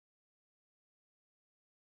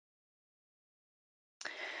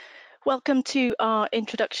Welcome to our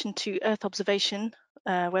Introduction to Earth Observation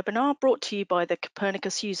webinar, brought to you by the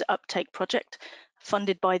Copernicus User Uptake Project,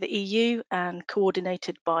 funded by the EU and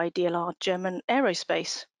coordinated by DLR German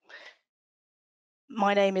Aerospace.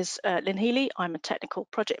 My name is Lynn Heeley. I'm a technical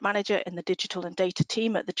project manager in the digital and data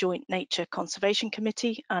team at the Joint Nature Conservation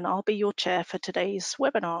Committee, and I'll be your chair for today's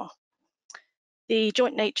webinar. The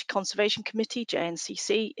Joint Nature Conservation Committee,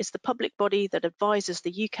 JNCC, is the public body that advises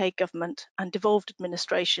the UK government and devolved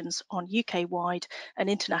administrations on UK-wide and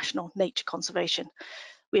international nature conservation.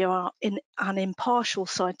 We are an impartial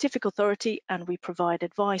scientific authority, and we provide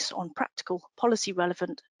advice on practical,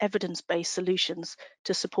 policy-relevant, evidence-based solutions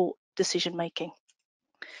to support decision-making.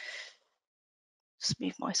 Just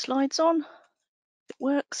move my slides on. It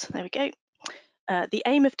works. There we go. The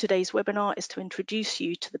aim of today's webinar is to introduce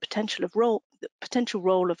you to the potential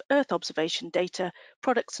role of Earth observation data,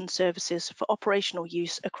 products and services for operational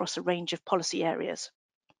use across a range of policy areas.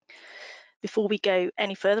 Before we go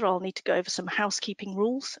any further, I'll need to go over some housekeeping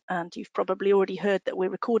rules, and you've probably already heard that we're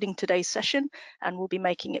recording today's session and we'll be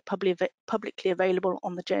making it publicly available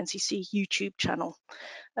on the JNCC YouTube channel.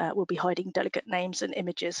 We'll be hiding delegate names and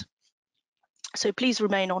images. So please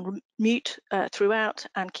remain on mute throughout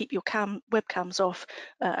and keep your webcams off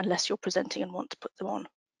unless you're presenting and want to put them on.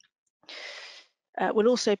 We'll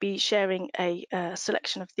also be sharing a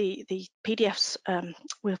selection of the PDFs.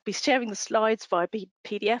 We'll be sharing the slides via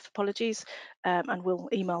PDF, apologies, and we'll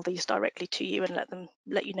email these directly to you and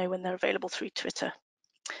let you know when they're available through Twitter.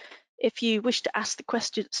 If you wish to ask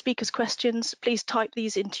the speakers questions, please type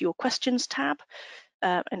these into your questions tab.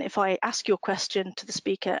 And if I ask your question to the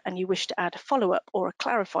speaker and you wish to add a follow-up or a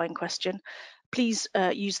clarifying question, please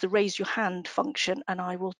use the raise your hand function, and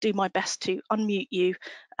I will do my best to unmute you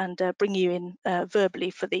and bring you in verbally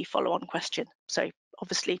for the follow-on question. So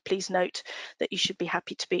obviously, please note that you should be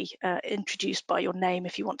happy to be introduced by your name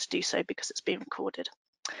if you want to do so, because it's being recorded.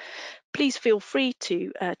 Please feel free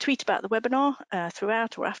to tweet about the webinar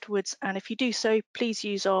throughout or afterwards, and if you do so, please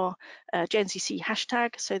use our JNCC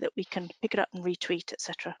hashtag so that we can pick it up and retweet,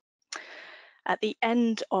 etc. At the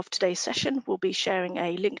end of today's session, we'll be sharing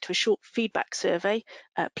a link to a short feedback survey.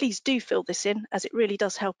 Please do fill this in, as it really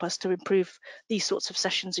does help us to improve these sorts of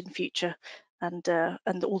sessions in future, and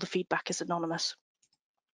all the feedback is anonymous.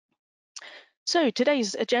 So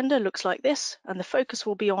today's agenda looks like this, and the focus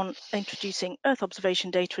will be on introducing Earth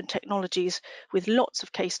observation data and technologies with lots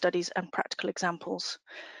of case studies and practical examples.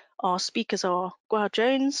 Our speakers are Gwawr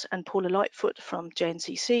Jones and Paula Lightfoot from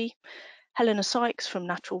JNCC, Helena Sykes from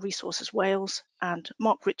Natural Resources Wales, and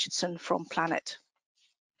Mark Richardson from Planet.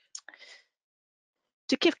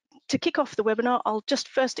 To kick off the webinar, I'll just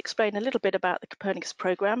first explain a little bit about the Copernicus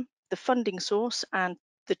programme, the funding source, and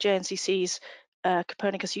the JNCC's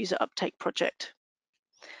Copernicus User Uptake Project.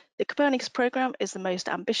 The Copernicus programme is the most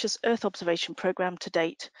ambitious Earth observation programme to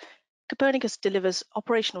date. Copernicus delivers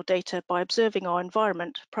operational data by observing our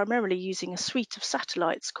environment, primarily using a suite of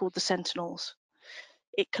satellites called the Sentinels.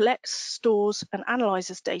 It collects, stores and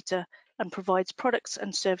analyses data and provides products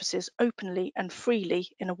and services openly and freely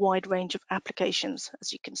in a wide range of applications,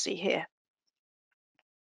 as you can see here.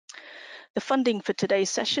 The funding for today's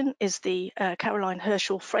session is the Caroline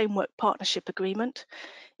Herschel Framework Partnership Agreement.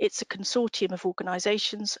 It's a consortium of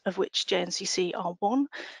organisations, of which JNCC are one,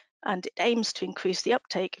 and it aims to increase the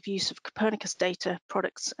uptake of use of Copernicus data,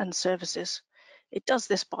 products and services. It does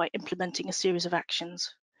this by implementing a series of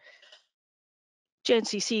actions.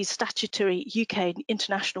 JNCC's statutory UK and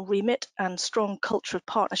international remit and strong culture of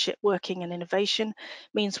partnership, working and innovation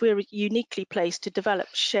means we're uniquely placed to develop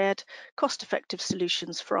shared, cost-effective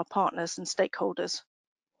solutions for our partners and stakeholders.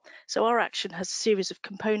 So our action has a series of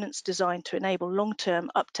components designed to enable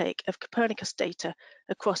long-term uptake of Copernicus data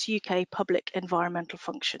across UK public environmental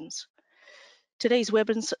functions. Today's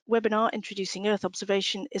webinar, Introducing Earth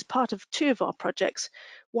Observation, is part of two of our projects,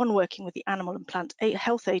 one working with the Animal and Plant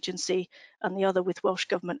Health Agency and the other with Welsh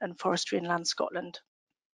Government and Forestry and Land Scotland.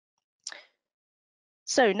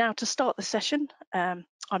 So now to start the session, I'm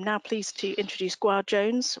now pleased to introduce Gwawr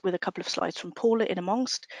Jones with a couple of slides from Paula in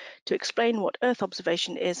amongst to explain what Earth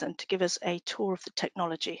observation is and to give us a tour of the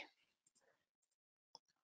technology.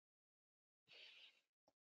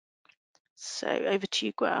 So over to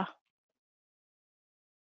you, Gwawr.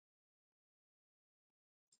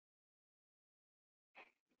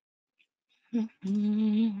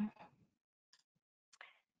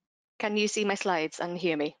 Can you see my slides and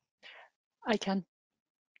hear me? I can.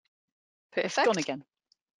 Perfect. It's gone again.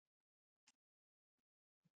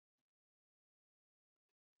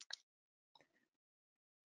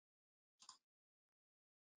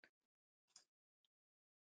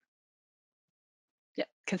 Yeah,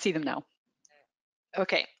 can see them now.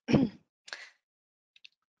 Okay.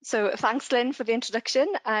 So thanks, Lynn, for the introduction.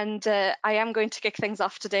 And I am going to kick things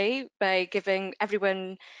off today by giving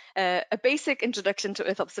everyone a basic introduction to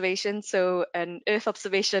Earth observation. So an Earth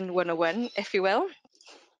observation 101, if you will.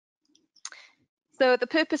 So the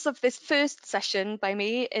purpose of this first session by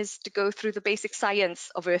me is to go through the basic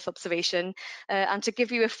science of Earth observation and to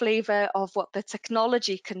give you a flavour of what the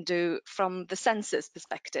technology can do from the sensors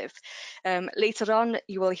perspective. Later on,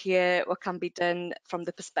 you will hear what can be done from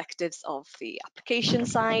the perspectives of the application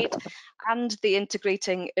side and the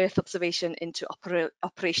integrating Earth observation into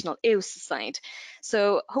operational EOS side.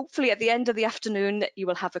 So hopefully at the end of the afternoon, you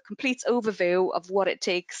will have a complete overview of what it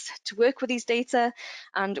takes to work with these data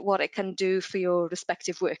and what it can do for your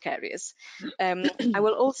respective work areas. I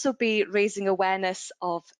will also be raising awareness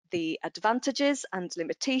of the advantages and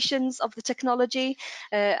limitations of the technology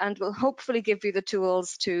and will hopefully give you the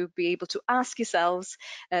tools to be able to ask yourselves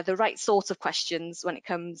the right sorts of questions when it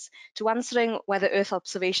comes to answering whether Earth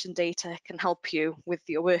observation data can help you with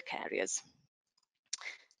your work areas.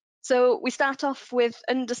 So we start off with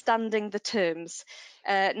understanding the terms.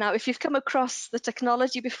 Now, if you've come across the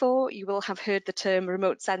technology before, you will have heard the term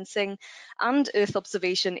remote sensing and Earth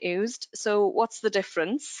observation used. So what's the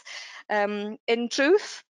difference? In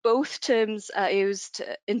truth, both terms are used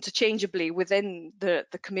interchangeably within the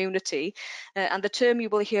community, and the term you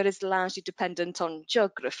will hear is largely dependent on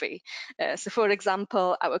geography. So for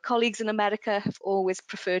example, our colleagues in America have always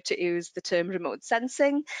preferred to use the term remote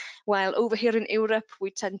sensing, while over here in Europe, we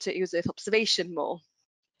tend to use Earth observation more.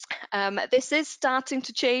 This is starting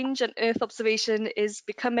to change, and Earth observation is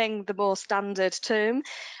becoming the more standard term,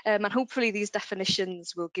 and hopefully these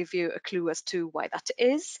definitions will give you a clue as to why that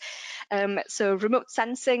is. So remote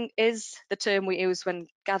sensing is the term we use when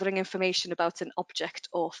gathering information about an object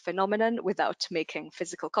or phenomenon without making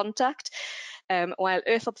physical contact, while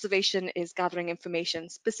Earth observation is gathering information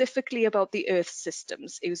specifically about the Earth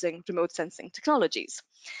systems using remote sensing technologies.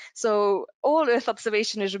 So all Earth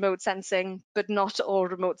observation is remote sensing, but not all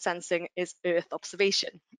remote sensing is Earth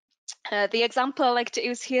observation. The example I like to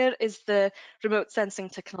use here is the remote sensing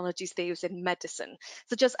technologies they use in medicine,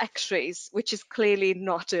 such as X-rays, which is clearly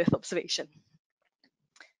not Earth observation.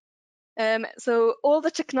 So all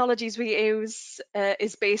the technologies we use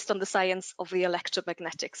is based on the science of the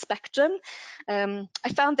electromagnetic spectrum. I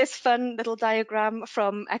found this fun little diagram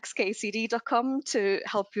from xkcd.com to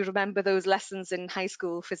help you remember those lessons in high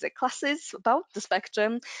school physics classes about the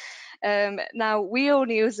spectrum. Now, we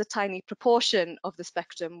only use a tiny proportion of the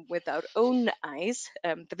spectrum with our own eyes,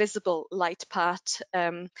 the visible light part,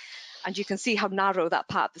 and you can see how narrow that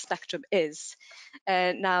part of the spectrum is.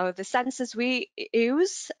 Now, the sensors we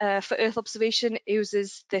use for Earth observation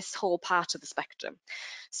uses this whole part of the spectrum.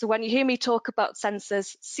 So when you hear me talk about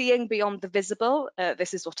sensors seeing beyond the visible,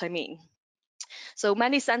 this is what I mean. So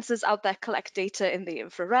many sensors out there collect data in the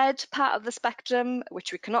infrared part of the spectrum,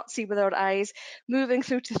 which we cannot see with our eyes, moving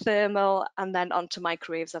through to thermal and then onto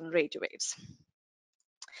microwaves and radio waves.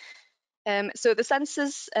 So the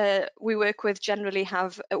sensors we work with generally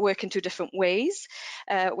work in two different ways,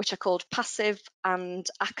 which are called passive and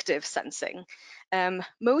active sensing.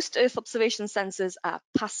 Most Earth observation sensors are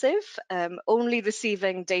passive, only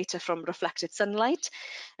receiving data from reflected sunlight,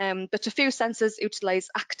 but a few sensors utilize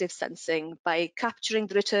active sensing by capturing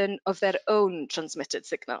the return of their own transmitted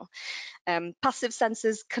signal. Passive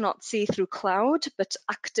sensors cannot see through cloud, but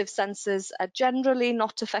active sensors are generally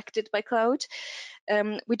not affected by cloud.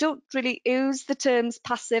 We don't really use the terms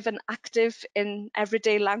passive and active in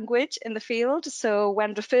everyday language in the field. So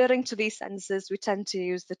when referring to these sensors, we tend to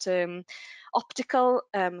use the term optical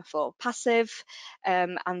for passive,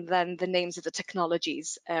 and then the names of the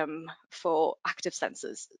technologies for active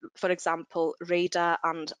sensors, for example, radar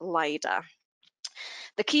and LiDAR.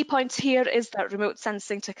 The key point here is that remote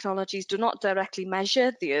sensing technologies do not directly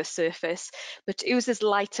measure the Earth's surface, but uses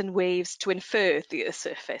light and waves to infer the Earth's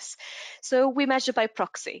surface. So we measure by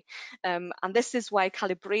proxy, and this is why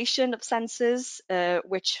calibration of sensors,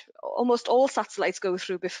 which almost all satellites go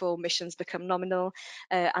through before missions become nominal,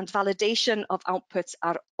 and validation of outputs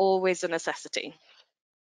are always a necessity.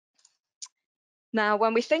 Now,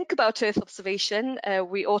 when we think about Earth observation,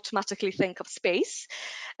 we automatically think of space,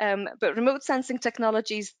 but remote sensing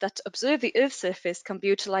technologies that observe the Earth's surface can be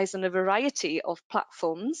utilised on a variety of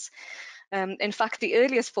platforms. In fact, the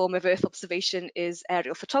earliest form of Earth observation is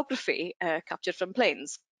aerial photography captured from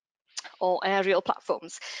planes. or aerial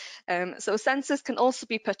platforms. So sensors can also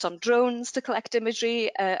be put on drones to collect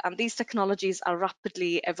imagery, and these technologies are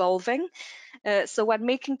rapidly evolving. So when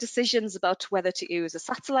making decisions about whether to use a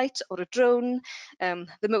satellite or a drone,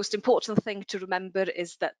 the most important thing to remember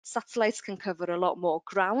is that satellites can cover a lot more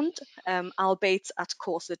ground, albeit at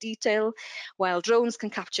coarser detail, while drones can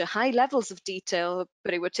capture high levels of detail,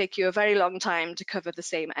 but it would take you a very long time to cover the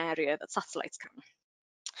same area that satellites can.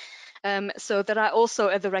 So there are also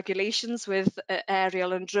other regulations with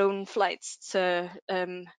aerial and drone flights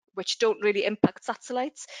which don't really impact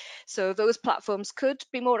satellites. So those platforms could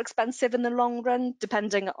be more expensive in the long run,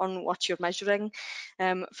 depending on what you're measuring.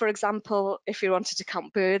 For example, if you wanted to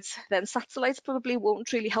count birds, then satellites probably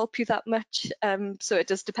won't really help you that much. So it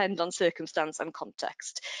does depend on circumstance and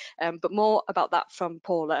context. But more about that from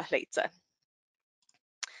Paula later.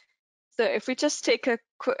 So if we just take a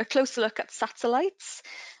closer look at satellites,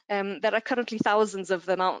 there are currently thousands of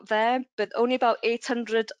them out there, but only about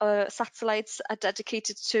 800 satellites are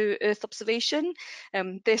dedicated to Earth observation.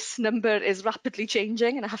 This number is rapidly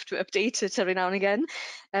changing and I have to update it every now and again.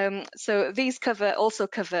 So these also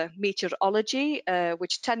cover meteorology,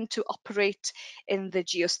 which tend to operate in the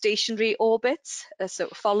geostationary orbits, so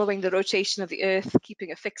following the rotation of the Earth,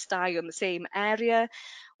 keeping a fixed eye on the same area,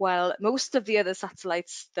 while most of the other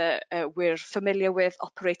satellites that we're familiar with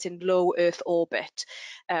operate in low Earth orbit,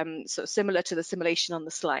 so similar to the simulation on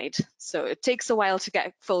the slide. So it takes a while to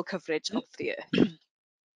get full coverage of the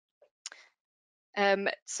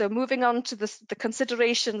Earth. So moving on to the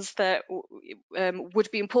considerations that would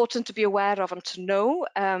be important to be aware of and to know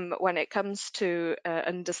when it comes to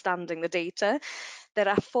understanding the data. There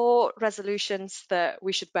are 4 resolutions that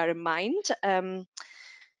we should bear in mind. And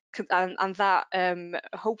that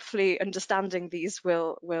hopefully understanding these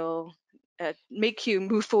will make you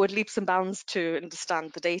move forward leaps and bounds to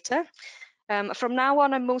understand the data. From now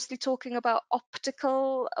on, I'm mostly talking about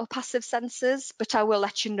optical or passive sensors, but I will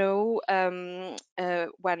let you know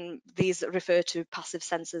when these refer to passive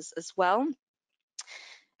sensors as well.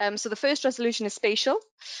 So the first resolution is spatial,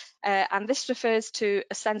 and this refers to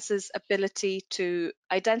a sensor's ability to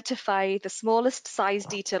identify the smallest size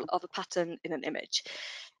detail of a pattern in an image.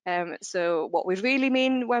 So what we really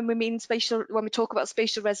mean when we talk about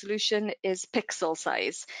spatial resolution is pixel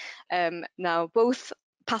size. Now both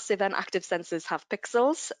passive and active sensors have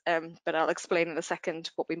pixels, but I'll explain in a second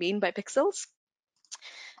what we mean by pixels.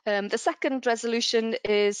 The second resolution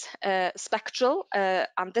is spectral,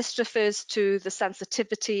 and this refers to the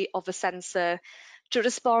sensitivity of a sensor to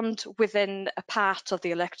respond within a part of the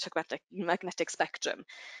electromagnetic spectrum.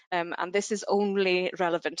 And this is only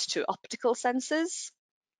relevant to optical sensors.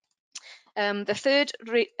 The third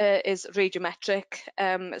is radiometric.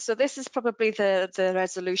 So this is probably the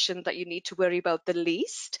resolution that you need to worry about the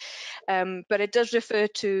least, but it does refer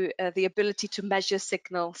to the ability to measure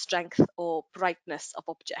signal strength or brightness of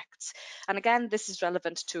objects. And again, this is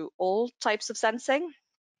relevant to all types of sensing.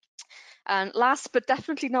 And last but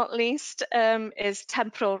definitely not least is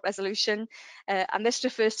temporal resolution, and this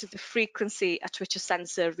refers to the frequency at which a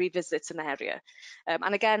sensor revisits an area.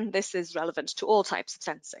 And again, this is relevant to all types of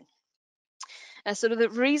sensing. So the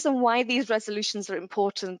reason why these resolutions are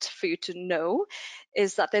important for you to know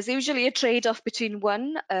is that there's usually a trade-off between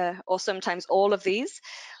one or sometimes all of these.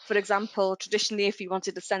 For example, traditionally, if you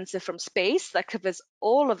wanted a sensor from space that covers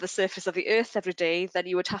all of the surface of the Earth every day, then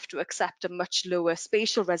you would have to accept a much lower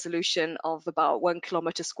spatial resolution of about 1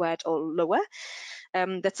 kilometer squared or lower.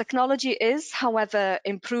 The technology is, however,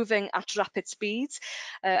 improving at rapid speeds,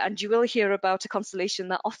 and you will hear about a constellation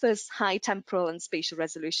that offers high temporal and spatial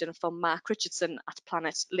resolution from Mark Richardson at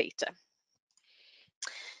Planet later.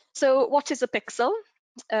 So what is a pixel?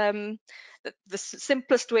 The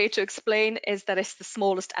simplest way to explain is that it's the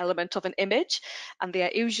smallest element of an image, and they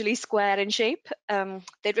are usually square in shape.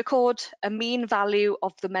 They record a mean value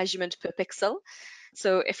of the measurement per pixel.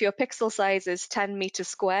 So if your pixel size is 10 meters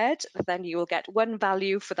squared, then you will get one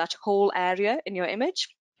value for that whole area in your image.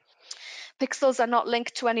 Pixels are not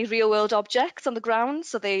linked to any real-world objects on the ground,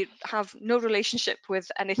 so they have no relationship with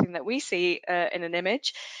anything that we see in an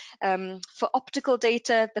image. For optical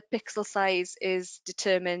data, the pixel size is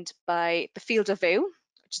determined by the field of view,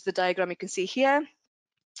 which is the diagram you can see here,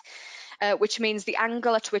 which means the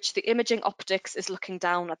angle at which the imaging optics is looking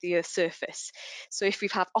down at the Earth's surface. So if you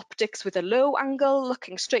have optics with a low angle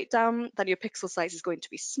looking straight down, then your pixel size is going to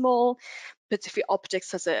be small. But if your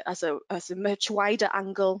optics has a much wider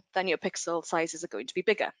angle, then your pixel sizes are going to be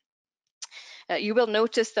bigger. You will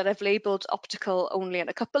notice that I've labelled optical only in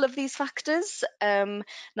a couple of these factors.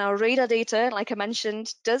 Now, radar data, like I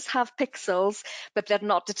mentioned, does have pixels, but they're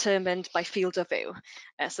not determined by field of view.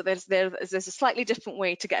 So there's a slightly different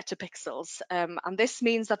way to get to pixels. And this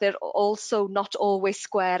means that they're also not always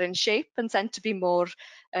square in shape and tend to be more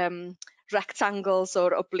rectangles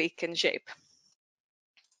or oblique in shape.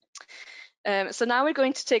 So now we're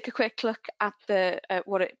going to take a quick look at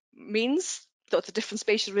what it means, what the different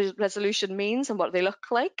spatial resolution means and what they look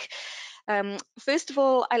like. First of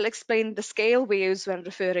all, I'll explain the scale we use when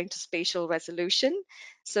referring to spatial resolution.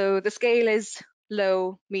 So the scale is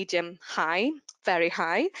low, medium, high, very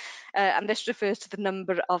high, and this refers to the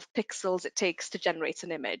number of pixels it takes to generate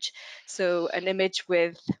an image. So an image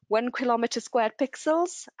with 1 kilometer squared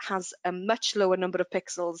pixels has a much lower number of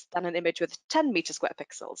pixels than an image with 10 meter square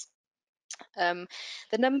pixels. The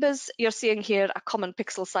numbers you're seeing here are common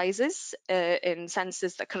pixel sizes in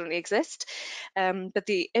sensors that currently exist, but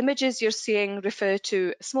the images you're seeing refer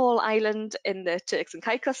to a small island in the Turks and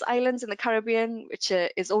Caicos Islands in the Caribbean, which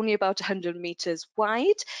is only about 100 meters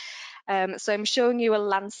wide. So I'm showing you a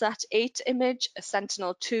Landsat 8 image, a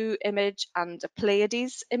Sentinel-2 image, and a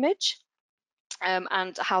Pleiades image.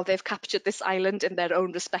 And how they've captured this island in their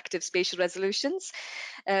own respective spatial resolutions.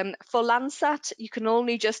 For Landsat, you can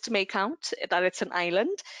only just make out that it's an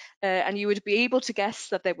island, and you would be able to guess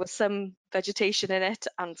that there was some vegetation in it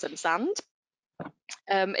and some sand.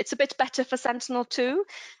 It's a bit better for Sentinel-2,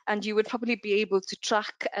 and you would probably be able to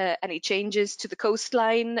track any changes to the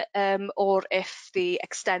coastline or if the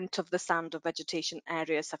extent of the sand or vegetation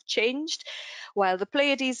areas have changed. While the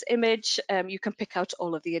Pleiades image, you can pick out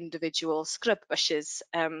all of the individual scrub bushes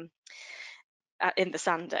in the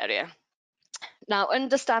sand area. Now,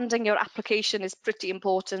 understanding your application is pretty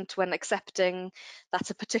important when accepting that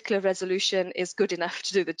a particular resolution is good enough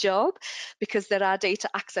to do the job, because there are data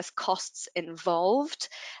access costs involved.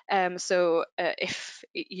 So if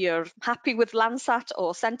you're happy with Landsat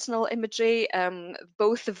or Sentinel imagery,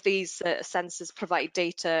 both of these sensors provide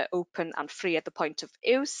data open and free at the point of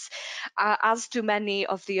use, as do many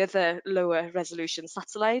of the other lower resolution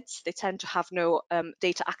satellites. They tend to have no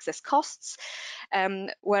data access costs,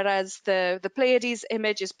 whereas the Pleiades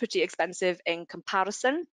image is pretty expensive in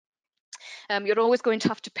comparison. You're always going to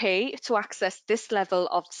have to pay to access this level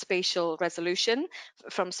of spatial resolution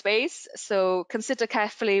from space, so consider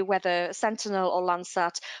carefully whether Sentinel or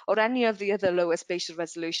Landsat or any of the other lower spatial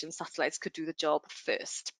resolution satellites could do the job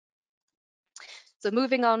first. So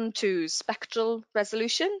moving on to spectral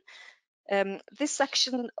resolution. This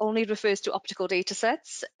section only refers to optical data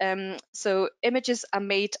sets. So images are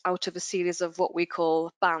made out of a series of what we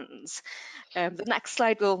call bands. The next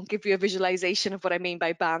slide will give you a visualization of what I mean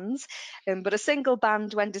by bands. But a single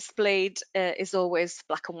band, when displayed, is always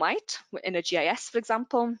black and white. In a GIS, for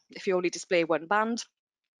example, if you only display one band.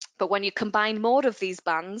 But when you combine more of these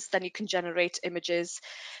bands, then you can generate images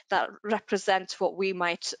that represent what we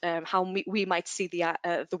might, how we might see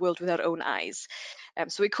the world with our own eyes.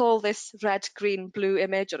 So we call this red, green, blue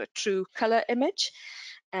image, or a true color image.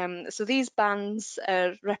 So these bands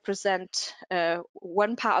represent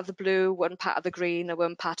one part of the blue, one part of the green, and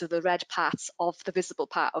one part of the red parts of the visible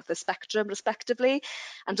part of the spectrum, respectively.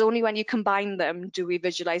 And only when you combine them do we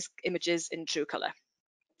visualize images in true color.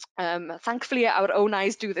 Thankfully, our own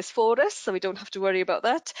eyes do this for us, so we don't have to worry about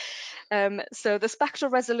that. So the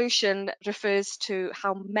spectral resolution refers to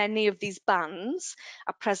how many of these bands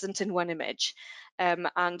are present in one image.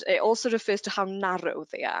 And it also refers to how narrow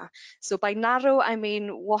they are. So by narrow, I mean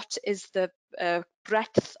what is the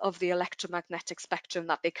breadth of the electromagnetic spectrum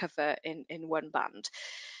that they cover in one band.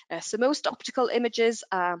 So most optical images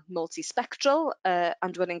are multispectral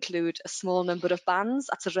and will include a small number of bands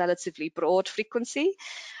at a relatively broad frequency.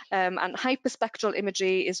 And hyperspectral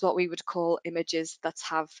imagery is what we would call images that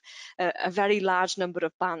have a very large number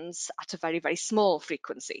of bands at a very, very small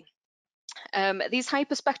frequency. These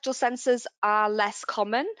hyperspectral sensors are less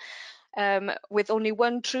common, with only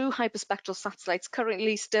one true hyperspectral satellite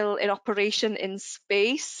currently still in operation in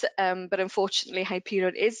space, but unfortunately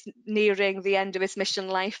Hyperion is nearing the end of its mission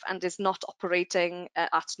life and is not operating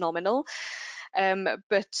at nominal.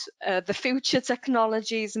 But the future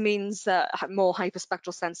technologies means that more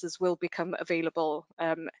hyperspectral sensors will become available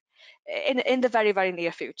in the very, very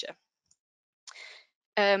near future.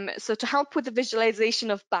 So to help with the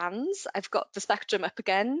visualization of bands, I've got the spectrum up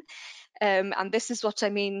again, and this is what I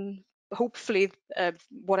mean, hopefully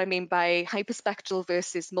what I mean by hyperspectral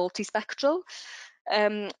versus multispectral.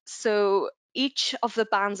 So Each of the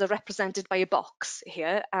bands are represented by a box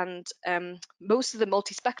here, and most of the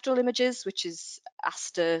multispectral images, which is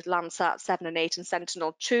Aster, Landsat 7 and 8 and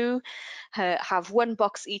Sentinel-2, have one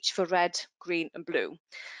box each for red, green and blue.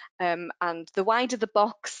 And the wider the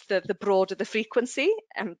box, the broader the frequency.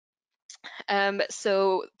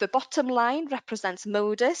 So the bottom line represents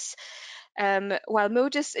MODIS. While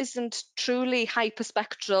MODIS isn't truly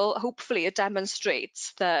hyperspectral, hopefully it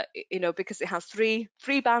demonstrates that, because it has three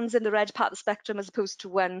bands in the red part of the spectrum as opposed to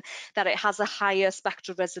one, that it has a higher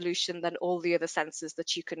spectral resolution than all the other sensors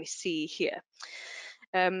that you can see here.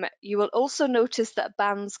 You will also notice that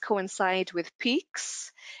bands coincide with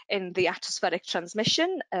peaks in the atmospheric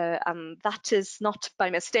transmission, and that is not by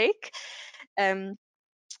mistake.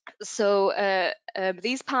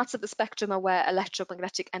 These parts of the spectrum are where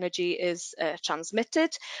electromagnetic energy is transmitted.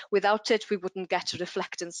 Without it, we wouldn't get a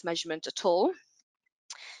reflectance measurement at all.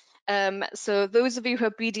 So those of you who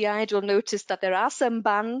are beady-eyed will notice that there are some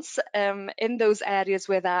bands in those areas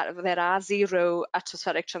where there are zero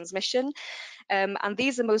atmospheric transmission. And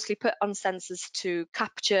these are mostly put on sensors to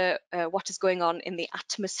capture what is going on in the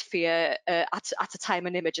atmosphere at a time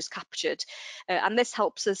an image is captured. And this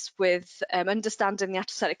helps us with understanding the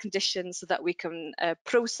atmospheric conditions so that we can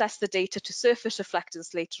process the data to surface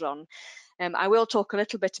reflectance later on. I will talk a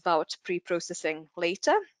little bit about pre-processing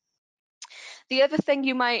later. The other thing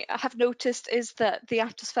you might have noticed is that the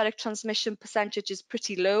atmospheric transmission percentage is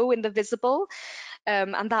pretty low in the visible,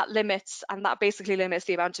 and that basically limits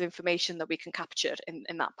the amount of information that we can capture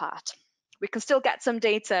in that part. We can still get some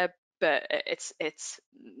data, but it's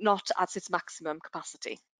not at its maximum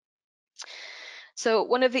capacity. So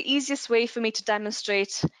one of the easiest way for me to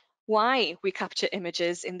demonstrate why we capture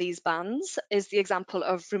images in these bands is the example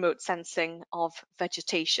of remote sensing of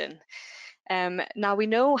vegetation. Now we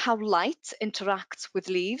know how light interacts with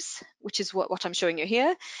leaves, which is what I'm showing you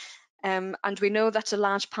here. And we know that a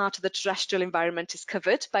large part of the terrestrial environment is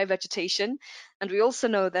covered by vegetation. And we also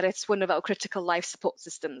know that it's one of our critical life support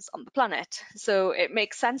systems on the planet. So it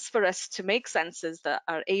makes sense for us to make sensors that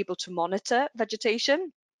are able to monitor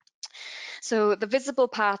vegetation. So the visible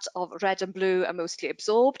part of red and blue are mostly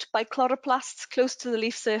absorbed by chloroplasts close to the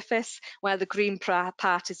leaf surface, while the green part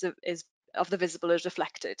of the visible is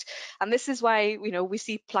reflected. And this is why we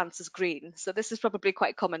see plants as green. So this is probably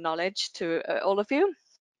quite common knowledge to all of you.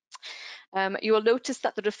 You will notice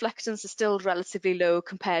that the reflectance is still relatively low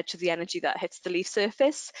compared to the energy that hits the leaf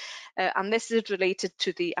surface. And this is related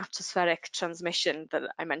to the atmospheric transmission that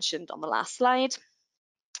I mentioned on the last slide.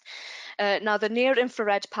 Now, the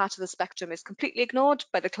near-infrared part of the spectrum is completely ignored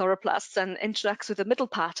by the chloroplasts and interacts with the middle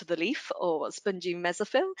part of the leaf, or spongy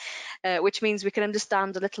mesophyll, which means we can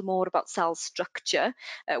understand a little more about cell structure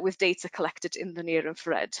with data collected in the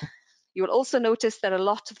near-infrared. You will also notice that a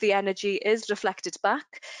lot of the energy is reflected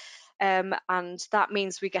back, and that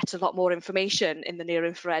means we get a lot more information in the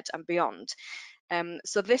near-infrared and beyond.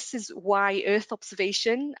 So this is why Earth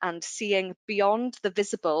observation and seeing beyond the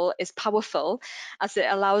visible is powerful, as it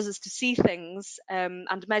allows us to see things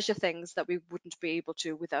and measure things that we wouldn't be able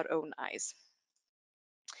to with our own eyes.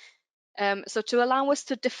 So to allow us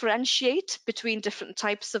to differentiate between different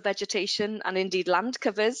types of vegetation and indeed land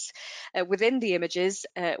covers within the images,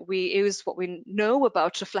 we use what we know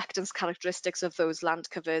about reflectance characteristics of those land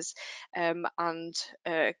covers and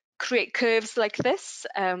create curves like this,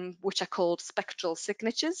 which are called spectral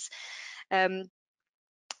signatures.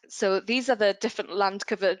 So these are the different land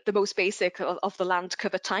cover, the most basic of the land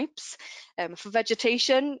cover types. For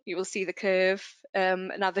vegetation, you will see the curve.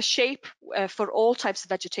 Now the shape for all types of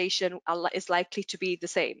vegetation is likely to be the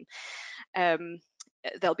same.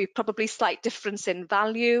 There'll be probably slight difference in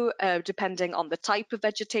value depending on the type of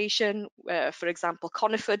vegetation. For example,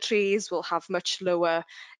 conifer trees will have much lower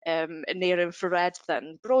near infrared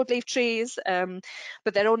than broadleaf trees,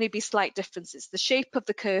 but there'll only be slight differences. The shape of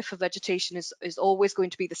the curve for vegetation is always going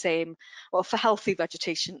to be the same, or for healthy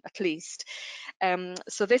vegetation at least.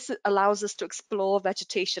 So this allows us to explore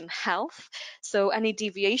vegetation health. So any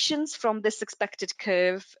deviations from this expected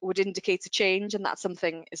curve would indicate a change, and that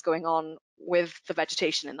something is going on with the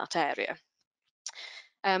vegetation in that area.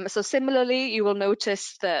 So similarly, you will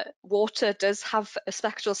notice that water does have a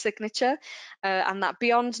spectral signature, and that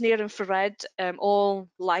beyond near infrared, all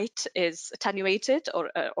light is attenuated or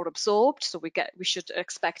absorbed. So we should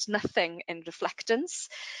expect nothing in reflectance.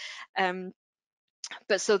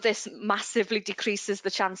 But so this massively decreases the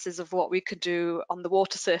chances of what we could do on the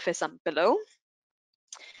water surface and below.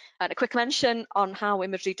 And a quick mention on how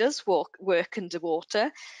imagery does work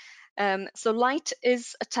underwater. So light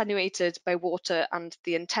is attenuated by water, and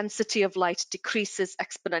the intensity of light decreases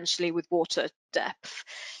exponentially with water depth.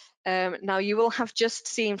 Now, you will have just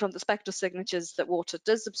seen from the spectral signatures that water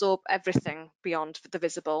does absorb everything beyond the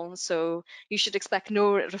visible, so you should expect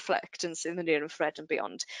no reflectance in the near infrared and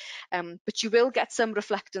beyond. But you will get some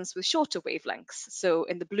reflectance with shorter wavelengths, so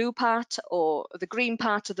in the blue part or the green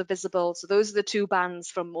part of the visible. So those are the two bands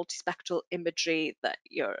from multispectral imagery that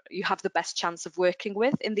you have the best chance of working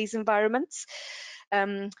with in these environments.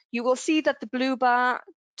 You will see that the blue bar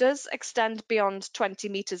does extend beyond 20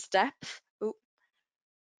 meters depth.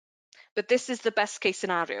 But this is the best case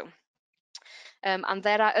scenario. And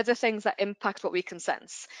there are other things that impact what we can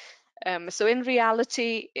sense. So in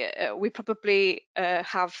reality, we probably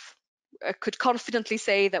could confidently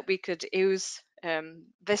say that we could use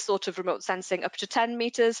this sort of remote sensing up to 10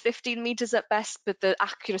 meters, 15 meters at best, but the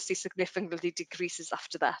accuracy significantly decreases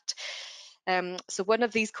after that. So one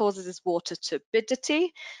of these causes is water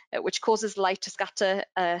turbidity, which causes light to scatter,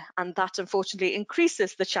 and that unfortunately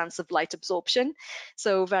increases the chance of light absorption.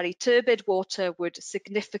 So very turbid water would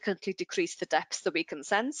significantly decrease the depths that we can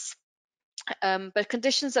sense. But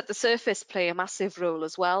conditions at the surface play a massive role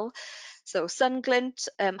as well. So sun glint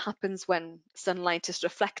happens when sunlight is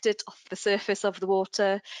reflected off the surface of the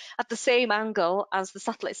water at the same angle as the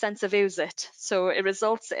satellite sensor views it. So it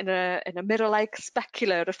results in a mirror-like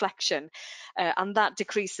specular reflection, and that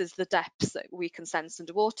decreases the depths that we can sense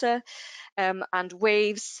underwater. And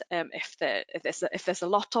waves, if there's a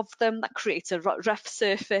lot of them, that creates a rough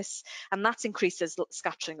surface, and that increases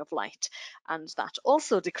scattering of light, and that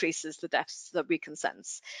also decreases the depths that we can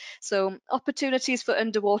sense. So opportunities for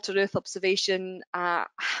underwater Earth observation are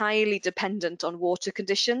highly dependent on water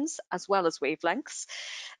conditions as well as wavelengths.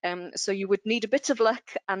 So you would need a bit of luck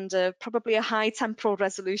and probably a high temporal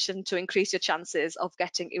resolution to increase your chances of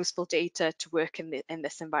getting useful data to work in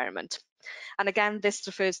this environment. And again, this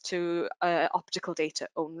refers to optical data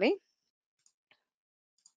only.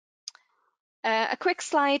 A quick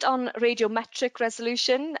slide on radiometric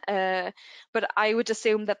resolution, but I would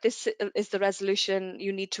assume that this is the resolution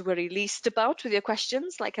you need to worry least about with your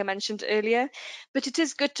questions, like I mentioned earlier. But it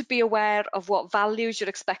is good to be aware of what values you're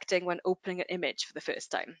expecting when opening an image for the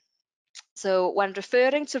first time. So when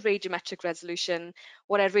referring to radiometric resolution,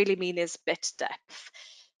 what I really mean is bit depth.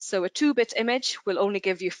 So a 2-bit image will only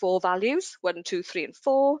give you 4 values, 1, 2, 3, and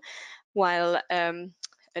 4, while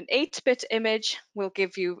an 8-bit image will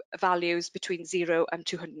give you values between 0 and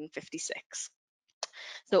 256.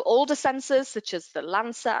 So older sensors, such as the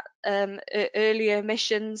Landsat earlier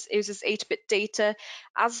missions, uses 8-bit data,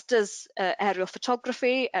 as does aerial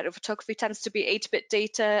photography. Aerial photography tends to be 8-bit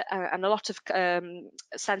data, and a lot of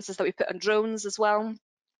sensors that we put on drones as well.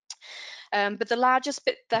 But the largest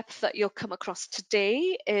bit depth that you'll come across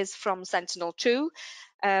today is from Sentinel-2,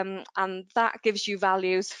 and that gives you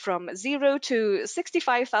values from 0 to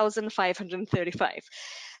 65,535.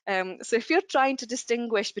 So if you're trying to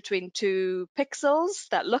distinguish between 2 pixels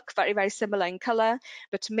that look very, very similar in color,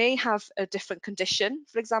 but may have a different condition,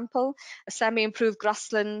 for example, a semi-improved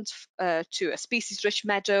grassland to a species-rich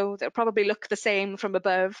meadow, they'll probably look the same from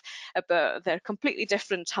above, but they're completely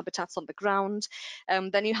different habitats on the ground,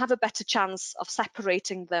 then you have a better chance of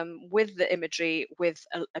separating them with the imagery with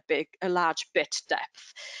a large bit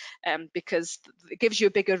depth, because it gives you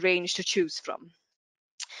a bigger range to choose from.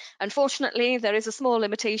 Unfortunately, there is a small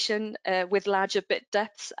limitation with larger bit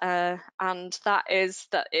depths, and that is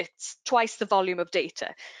that it's twice the volume of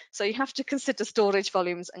data. So you have to consider storage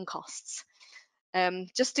volumes and costs.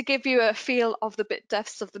 Just to give you a feel of the bit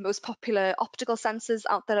depths of the most popular optical sensors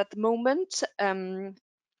out there at the moment,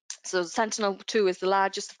 so Sentinel-2 is the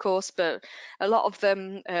largest, of course, but a lot of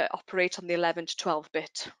them operate on the 11 to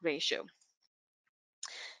 12-bit ratio.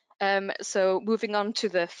 So moving on to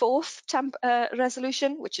the 4th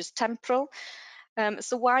resolution, which is temporal.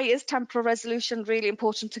 So why is temporal resolution really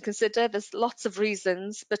important to consider? There's lots of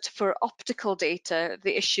reasons, but for optical data,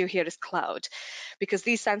 the issue here is cloud, because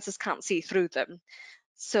these sensors can't see through them.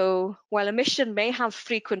 So while a mission may have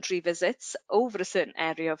frequent revisits over a certain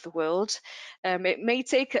area of the world, it may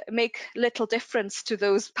make little difference to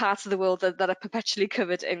those parts of the world that are perpetually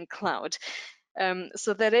covered in cloud.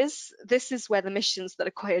 So this is where the missions that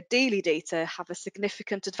acquire daily data have a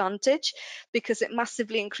significant advantage, because it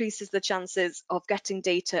massively increases the chances of getting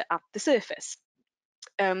data at the surface.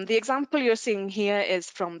 The example you're seeing here is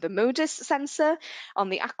from the MODIS sensor on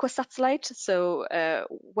the Aqua satellite, so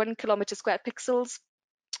 1 kilometer square pixels,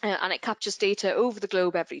 and it captures data over the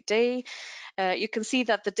globe every day. You can see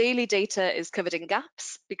that the daily data is covered in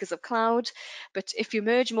gaps because of cloud, but if you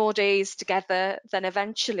merge more days together, then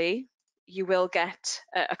eventually you will get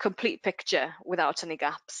a complete picture without any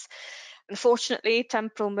gaps. Unfortunately,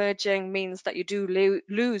 temporal merging means that you do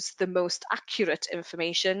lose the most accurate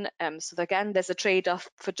information. So again, there's a trade-off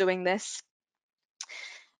for doing this.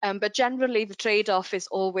 But generally, the trade-off is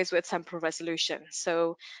always with temporal resolution.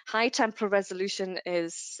 So high temporal resolution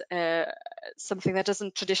is something that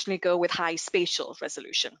doesn't traditionally go with high spatial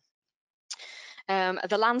resolution.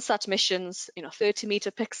 The Landsat missions,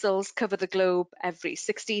 30-meter pixels cover the globe every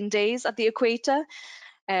 16 days at the equator,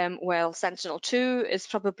 while Sentinel-2 is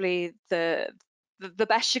probably the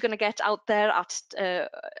best you're going to get out there at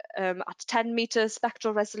 10-meter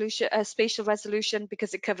spectral resolution, spatial resolution,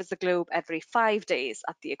 because it covers the globe every 5 days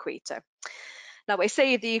at the equator. Now, I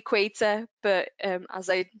say the equator, but as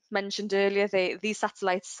I mentioned earlier, these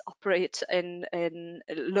satellites operate in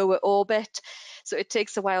lower orbit, so it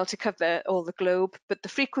takes a while to cover all the globe, but the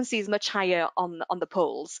frequency is much higher on the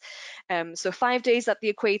poles. So 5 days at the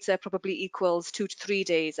equator probably equals 2 to 3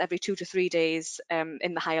 days, every 2 to 3 days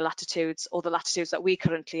in the higher latitudes, or the latitudes that we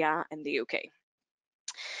currently are in the UK.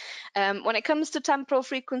 When it comes to temporal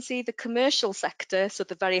frequency, the commercial sector, so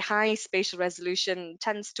the very high spatial resolution,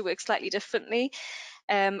 tends to work slightly differently.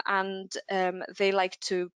 They like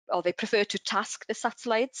to, or they prefer to task the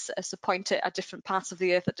satellites, so point it at different parts of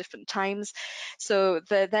the Earth at different times. So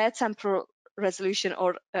their temporal resolution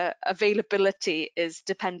or availability is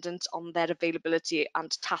dependent on their availability and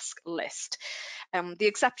task list. The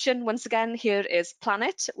exception, once again, here is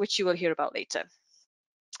Planet, which you will hear about later.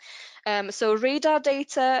 So radar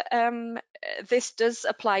data, this does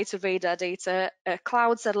apply to radar data.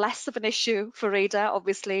 Clouds are less of an issue for radar,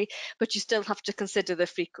 obviously, but you still have to consider the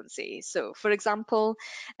frequency. So, for example,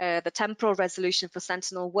 the temporal resolution for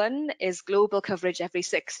Sentinel-1 is global coverage every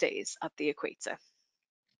 6 days at the equator.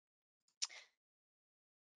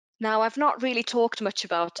 Now, I've not really talked much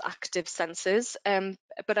about active sensors,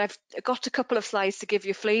 but I've got a couple of slides to give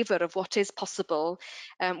you a flavour of what is possible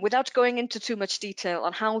without going into too much detail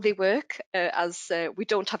on how they work, as we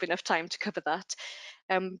don't have enough time to cover that.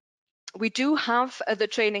 We do have the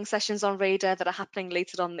training sessions on radar that are happening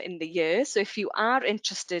later on in the year, so if you are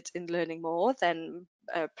interested in learning more, then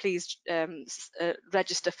please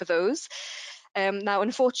register for those. Now,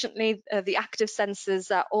 unfortunately, the active sensors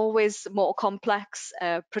are always more complex,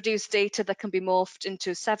 produce data that can be morphed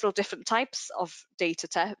into several different types of data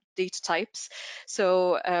types,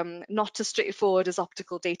 so not as straightforward as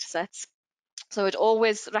optical data sets. So I'd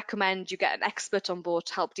always recommend you get an expert on board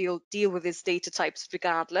to help deal with these data types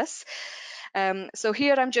regardless. So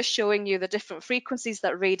here I'm just showing you the different frequencies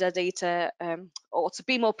that radar data, or to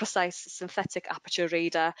be more precise, synthetic aperture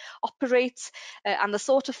radar operates, and the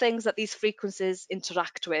sort of things that these frequencies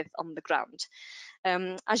interact with on the ground.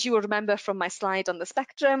 As you will remember from my slide on the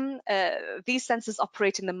spectrum, these sensors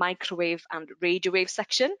operate in the microwave and radio wave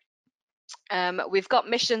section. We've got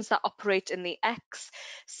missions that operate in the X,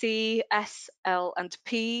 C, S, L, and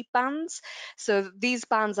P bands. So these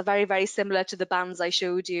bands are very, very similar to the bands I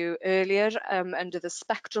showed you earlier under the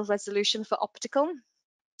spectral resolution for optical.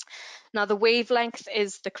 Now, the wavelength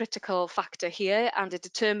is the critical factor here, and it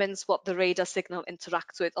determines what the radar signal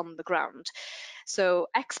interacts with on the ground. So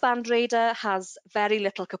X-band radar has very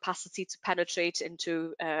little capacity to penetrate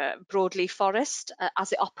into broadleaf forest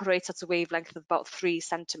as it operates at a wavelength of about 3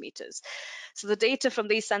 centimeters. So the data from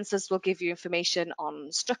these sensors will give you information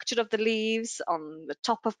on structure of the leaves, on the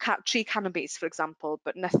top of tree canopies, for example,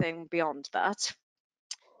 but nothing beyond that.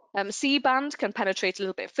 C-band can penetrate a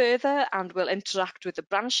little bit further and will interact with the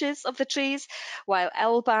branches of the trees, while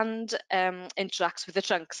L-band interacts with the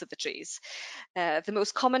trunks of the trees. The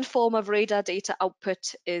most common form of radar data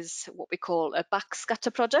output is what we call a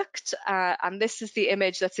backscatter product, and this is the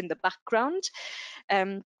image that's in the background.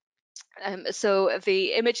 So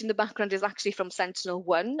the image in the background is actually from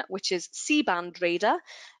Sentinel-1, which is C-band radar,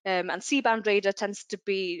 and C-band radar tends to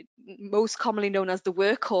be most commonly known as the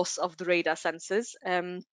workhorse of the radar sensors.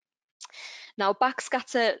 Now,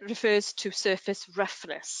 backscatter refers to surface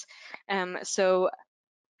roughness. So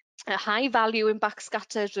a high value in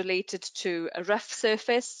backscatter is related to a rough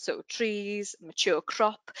surface, so trees, mature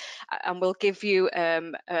crop, and will give you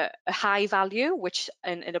a high value, which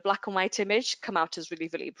in a black and white image come out as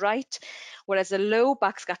really, really bright, whereas a low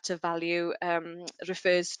backscatter value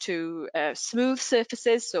refers to smooth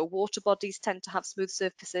surfaces, so water bodies tend to have smooth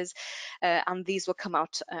surfaces, and these will come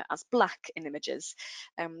out as black in images.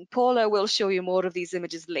 Paula will show you more of these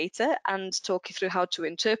images later and talk you through how to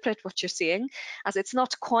interpret what you're seeing, as it's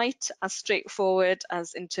not quite as straightforward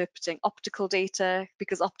as interpreting optical data,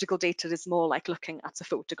 because optical data is more like looking at a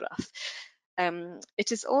photograph.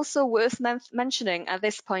 It is also worth mentioning at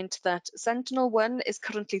this point that Sentinel-1 is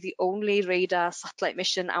currently the only radar satellite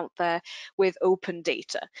mission out there with open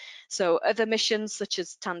data. So other missions such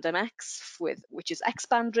as Tandem-X, which is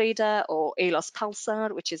X-band radar, or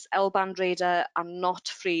ALOS-Pulsar, which is L-band radar, are not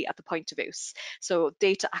free at the point of use. So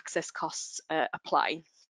data access costs apply.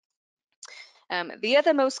 The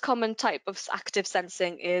other most common type of active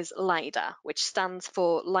sensing is LiDAR, which stands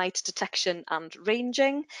for Light Detection and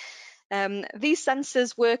Ranging. These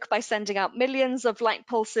sensors work by sending out millions of light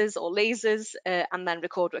pulses or lasers and then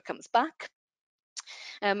record what comes back.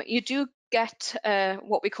 You do get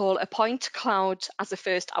what we call a point cloud as a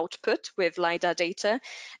first output with LiDAR data,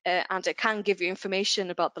 and it can give you information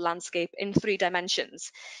about the landscape in 3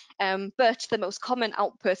 dimensions. But the most common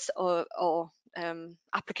outputs or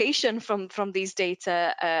application from these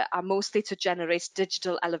data are mostly to generate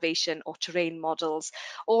digital elevation or terrain models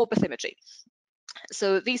or bathymetry.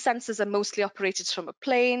 So these sensors are mostly operated from a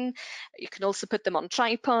plane. You can also put them on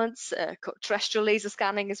tripods. Terrestrial laser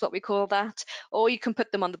scanning is what we call that. Or you can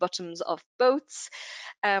put them on the bottoms of boats.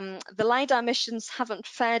 The LiDAR missions haven't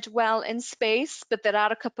fared well in space, but there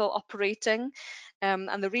are a couple operating.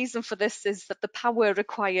 And the reason for this is that the power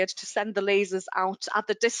required to send the lasers out at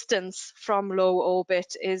the distance from low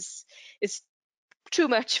orbit is too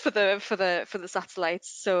much for the satellites.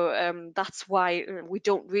 So that's why we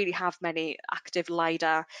don't really have many active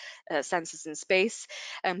LiDAR sensors in space.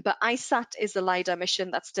 But ISAT is a LiDAR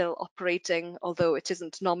mission that's still operating, although it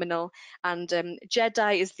isn't nominal. And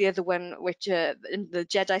JEDI is the other one, which the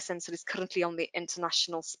JEDI sensor is currently on the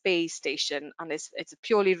International Space Station, and it's a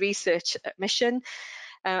purely research mission.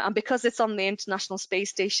 And because it's on the International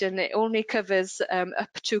Space Station, it only covers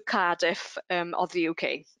up to Cardiff of the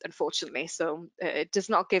UK, unfortunately. So it does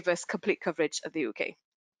not give us complete coverage of the UK.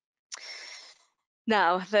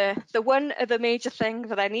 Now, the one other major thing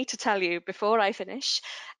that I need to tell you before I finish,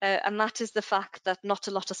 and that is the fact that not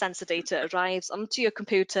a lot of sensor data arrives onto your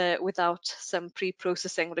computer without some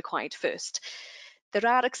pre-processing required first. There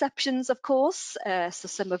are exceptions, of course, so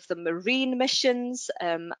some of the marine missions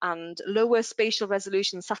and lower spatial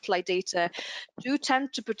resolution satellite data do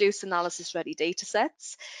tend to produce analysis-ready data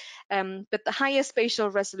sets, but the higher spatial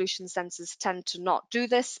resolution sensors tend to not do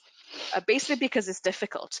this, basically because it's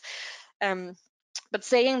difficult. But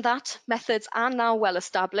saying that, methods are now well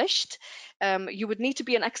established. You would need to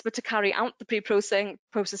be an expert to carry out the pre-processing,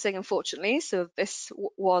 unfortunately. So this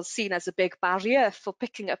was seen as a big barrier for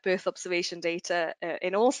picking up Earth observation data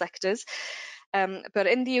in all sectors. But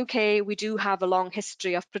in the UK, we do have a long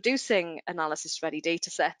history of producing analysis-ready data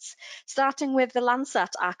sets, starting with the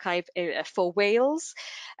Landsat archive for Wales,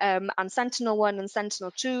 and Sentinel-1 and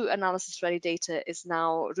Sentinel-2 analysis-ready data is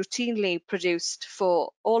now routinely produced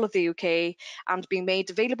for all of the UK and being made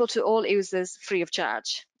available to all users free of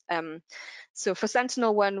charge. So for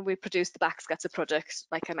Sentinel-1, we produced the backscatter product,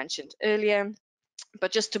 like I mentioned earlier.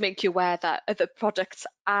 But just to make you aware that other products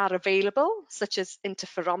are available, such as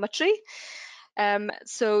interferometry.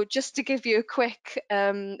 So just to give you a quick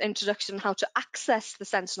introduction on how to access the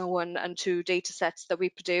Sentinel-1 and 2 data sets that we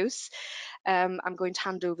produce, I'm going to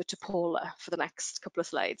hand over to Paula for the next couple of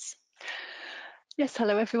slides. Yes,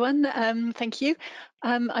 hello everyone. Thank you.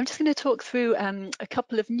 I'm just going to talk through a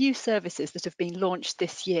couple of new services that have been launched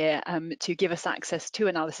this year to give us access to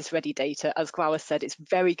analysis-ready data. As Gwawr said, it's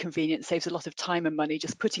very convenient, saves a lot of time and money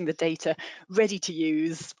just putting the data ready to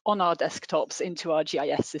use on our desktops into our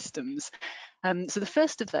GIS systems. So the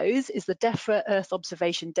first of those is the DEFRA Earth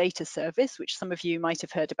Observation Data Service, which some of you might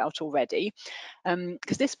have heard about already,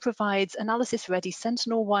 because this provides analysis-ready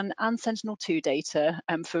Sentinel-1 and Sentinel-2 data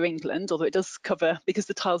for England, although it does cover, because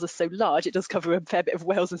the tiles are so large, it does cover a fair bit of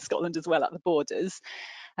Wales and Scotland as well at the borders.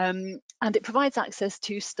 And it provides access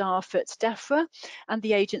to staff at DEFRA and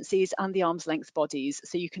the agencies and the arm's length bodies,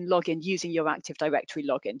 so you can log in using your Active Directory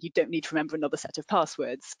login. You don't need to remember another set of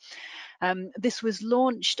passwords. This was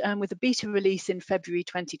launched with a beta release in February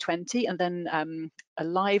 2020 and then a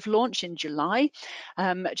live launch in July.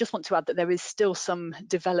 I just want to add that there is still some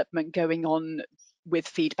development going on with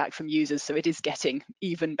feedback from users, so it is getting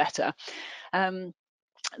even better.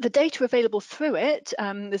 The data available through it,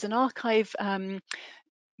 there's an archive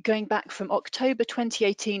going back from October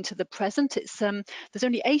 2018 to the present. There's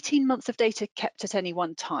only 18 months of data kept at any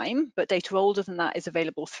one time, but data older than that is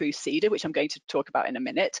available through CEDA, which I'm going to talk about in a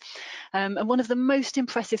minute. And one of the most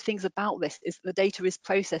impressive things about this is the data is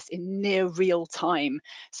processed in near real time.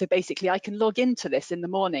 So basically I can log into this in the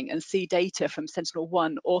morning and see data from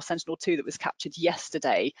Sentinel-1 or Sentinel-2 that was captured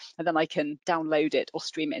yesterday, and then I can download it or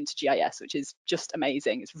stream it into GIS, which is just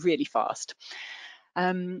amazing. It's really fast.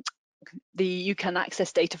 you can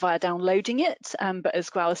access data via downloading it, but as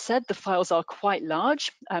Gwawr said, the files are quite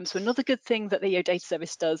large. So another good thing that the EO Data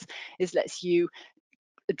Service does is lets you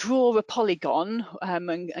draw a polygon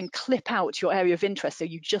and clip out your area of interest, so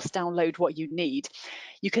you just download what you need.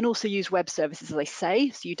 You can also use web services, as I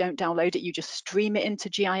say, so you don't download it, you just stream it into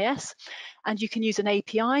GIS. And you can use an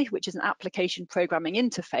API, which is an application programming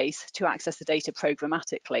interface, to access the data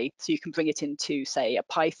programmatically. So you can bring it into, say, a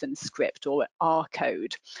Python script or R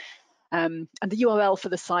code. And the URL for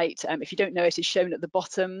the site, if you don't know it, is shown at the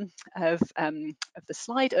bottom of the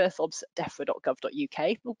slide,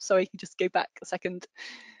 earthobs.defra.gov.uk. Oh, sorry, you just go back a second.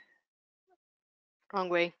 Wrong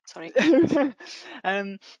way, sorry.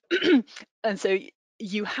 And so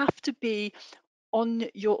you have to be on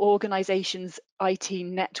your organization's IT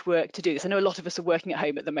network to do this. I know a lot of us are working at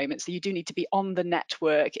home at the moment, so you do need to be on the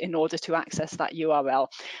network in order to access that URL.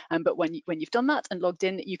 But when you've done that and logged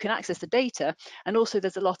in, you can access the data. And also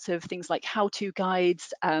there's a lot of things like how-to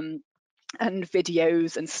guides and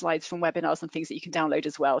videos and slides from webinars and things that you can download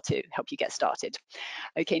as well to help you get started.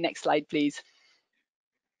 Okay, next slide, please.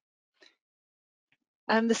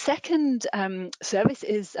 The second service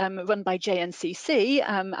is run by JNCC,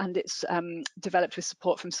 and it's developed with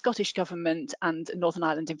support from Scottish Government and Northern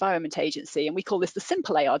Ireland Environment Agency, and we call this the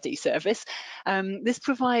Simple ARD service. This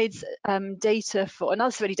provides data for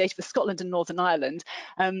analysis-ready data for Scotland and Northern Ireland.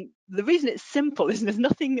 The reason it's simple is there's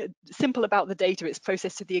nothing simple about the data. It's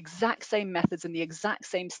processed to the exact same methods and the exact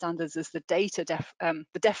same standards as the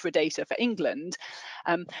DEFRA data for England.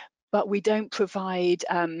 But we don't provide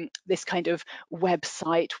this kind of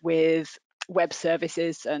website with web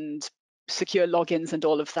services and secure logins and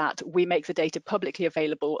all of that. We make the data publicly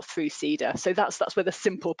available through CEDA. So that's where the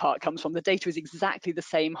simple part comes from. The data is exactly the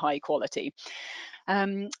same high quality.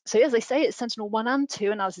 So as I say, it's Sentinel-1 and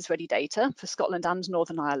 2 analysis-ready data for Scotland and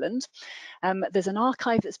Northern Ireland. There's an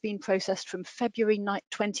archive that's been processed from February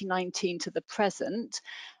 2019 to the present.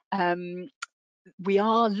 We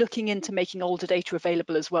are looking into making older data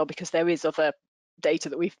available as well, because there is other data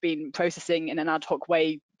that we've been processing in an ad hoc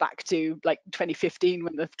way back to like 2015,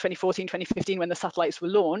 2015, when the satellites were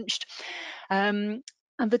launched.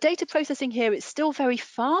 And the data processing here is still very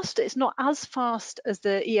fast. It's not as fast as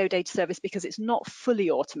the EO data service because it's not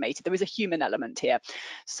fully automated. There is a human element here.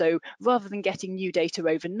 So rather than getting new data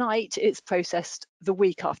overnight, it's processed the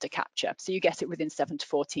week after capture. So you get it within 7 to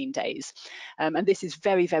 14 days. And this is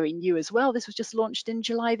very, very new as well. This was just launched in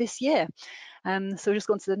July this year. So we'll just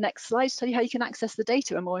go on to the next slide to tell you how you can access the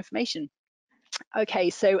data and more information.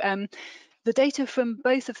 Okay, so the data from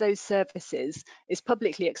both of those services is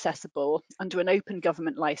publicly accessible under an open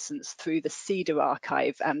government license through the CEDA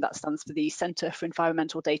archive, and that stands for the Centre for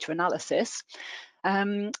Environmental Data Analysis,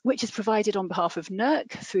 which is provided on behalf of NERC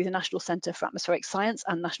through the National Centre for Atmospheric Science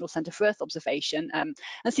and National Centre for Earth Observation, and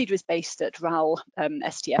CEDA is based at RAL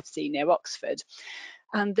STFC near Oxford.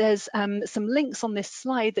 And there's some links on this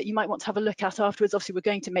slide that you might want to have a look at afterwards. Obviously, we're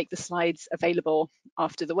going to make the slides available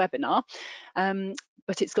after the webinar.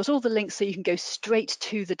 But it's got all the links so you can go straight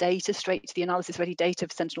to the data, straight to the analysis-ready data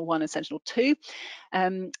for Sentinel-1 and Sentinel-2.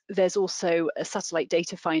 There's also a satellite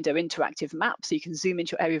data finder interactive map, so you can zoom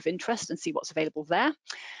into your area of interest and see what's available there.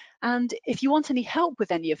 And if you want any help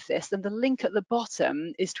with any of this, then the link at the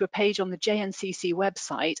bottom is to a page on the JNCC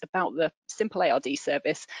website about the Simple ARD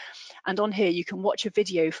service. And on here, you can watch a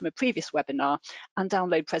video from a previous webinar and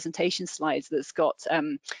download presentation slides that's got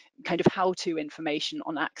kind of how-to information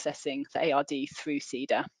on accessing the ARD through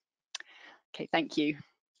CEDA. Okay, thank you.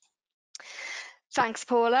 Thanks,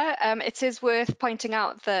 Paula. It is worth pointing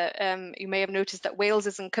out that you may have noticed that Wales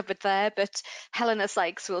isn't covered there, but Helena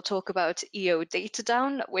Sykes will talk about EO Data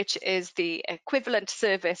Down, which is the equivalent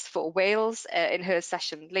service for Wales in her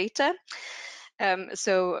session later.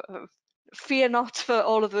 So fear not for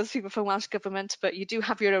all of those people from Welsh Government, but you do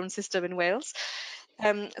have your own system in Wales.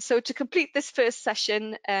 So to complete this first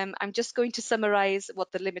session, I'm just going to summarise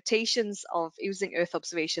what the limitations of using Earth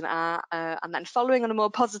observation are, and then following on a more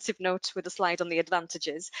positive note with a slide on the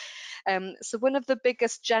advantages. So one of the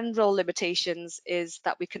biggest general limitations is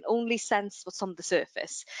that we can only sense what's on the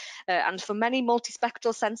surface. And for many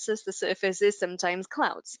multispectral sensors, the surface is sometimes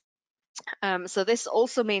clouds. So this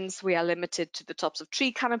also means we are limited to the tops of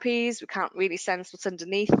tree canopies. We can't really sense what's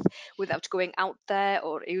underneath without going out there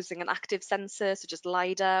or using an active sensor such as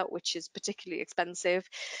LiDAR, which is particularly expensive.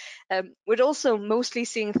 We're also mostly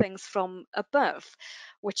seeing things from above,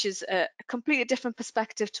 which is a completely different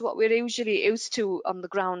perspective to what we're usually used to on the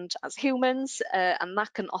ground as humans, and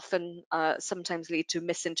that can often sometimes lead to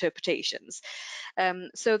misinterpretations.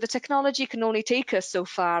 So the technology can only take us so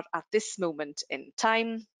far at this moment in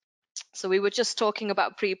time. So we were just talking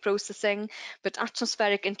about pre-processing, but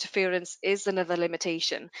atmospheric interference is another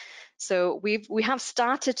limitation. So we have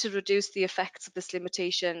started to reduce the effects of this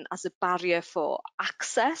limitation as a barrier for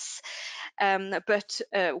access, but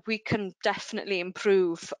we can definitely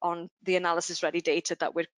improve on the analysis-ready data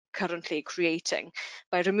that we're currently creating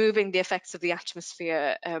by removing the effects of the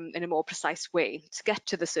atmosphere in a more precise way to get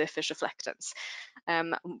to the surface reflectance.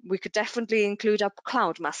 We could definitely include up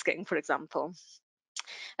cloud masking, for example.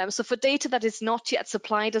 So for data that is not yet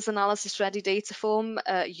supplied as analysis-ready data form,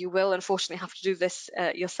 you will unfortunately have to do this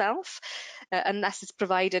yourself, unless it's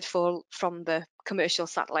provided from the commercial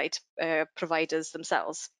satellite providers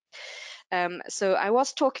themselves. So I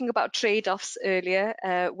was talking about trade-offs earlier.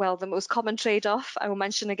 Well, the most common trade-off I will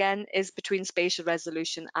mention again is between spatial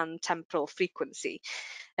resolution and temporal frequency.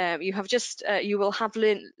 You will have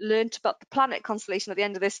learned about the planet constellation at the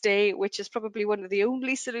end of this day, which is probably one of the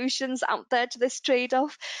only solutions out there to this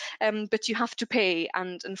trade-off, but you have to pay,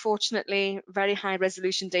 and unfortunately very high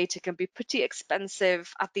resolution data can be pretty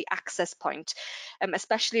expensive at the access point,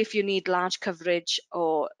 especially if you need large coverage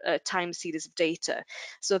or time series of data.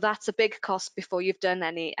 So that's a big cost before you've done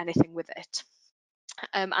anything with it.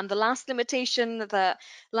 And the last limitation, that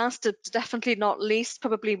last but definitely not least,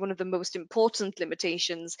 probably one of the most important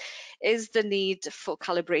limitations, is the need for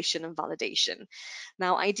calibration and validation.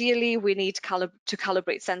 Now, ideally, we need to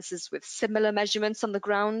calibrate sensors with similar measurements on the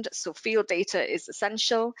ground, so field data is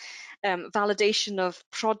essential. Validation of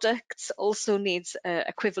products also needs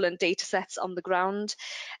equivalent data sets on the ground.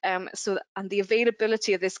 And the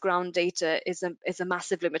availability of this ground data is a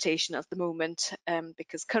massive limitation at the moment,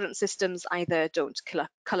 because current systems either don't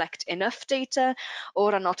collect enough data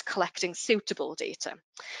or are not collecting suitable data.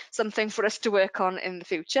 Something for us to work on in the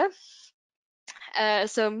future.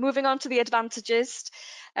 So moving on to the advantages,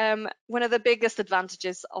 one of the biggest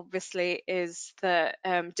advantages obviously is that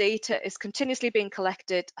data is continuously being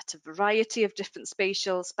collected at a variety of different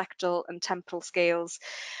spatial, spectral and temporal scales,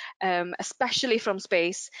 especially from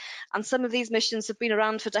space, and some of these missions have been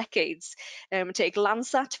around for decades. Take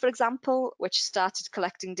Landsat, for example, which started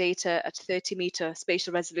collecting data at 30-meter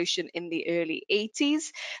spatial resolution in the early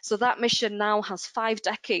 80s. So that mission now has 5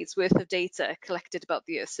 decades worth of data collected about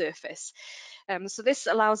the Earth's surface. So this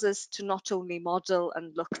allows us to not only model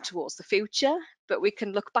and look towards the future, but we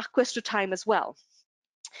can look backwards through time as well.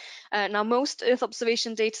 Now, most Earth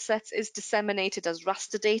observation data sets is disseminated as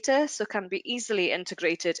raster data, so can be easily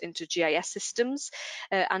integrated into GIS systems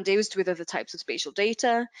and used with other types of spatial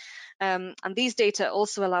data. And these data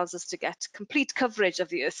also allows us to get complete coverage of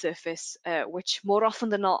the Earth's surface, which more often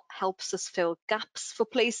than not helps us fill gaps for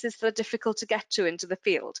places that are difficult to get to into the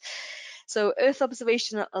field. So Earth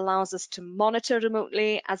observation allows us to monitor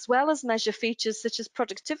remotely, as well as measure features such as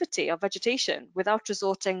productivity of vegetation without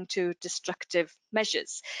resorting to destructive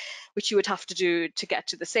measures, which you would have to do to get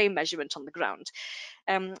to the same measurement on the ground.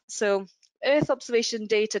 So Earth observation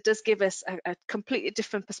data does give us a completely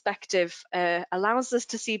different perspective, allows us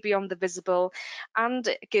to see beyond the visible, and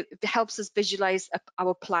it helps us visualize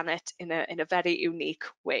our planet in a very unique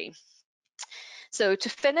way. So to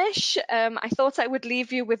finish, I thought I would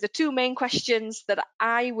leave you with the 2 main questions that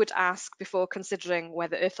I would ask before considering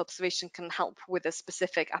whether Earth observation can help with a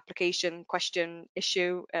specific application, question,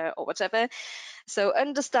 issue, or whatever. So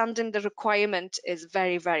understanding the requirement is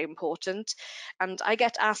very, very important. And I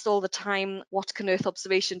get asked all the time, what can Earth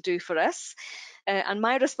observation do for us? And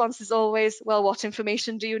my response is always, well, what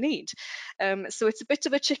information do you need? So it's a bit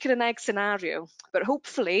of a chicken and egg scenario, but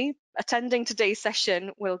hopefully attending today's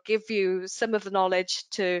session will give you some of the knowledge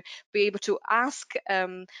to be able to ask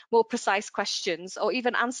more precise questions, or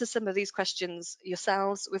even answer some of these questions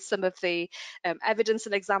yourselves with some of the evidence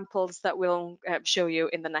and examples that we'll show you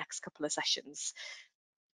in the next couple of sessions.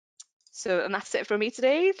 So, and that's it from me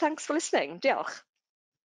today. Thanks for listening. Diolch.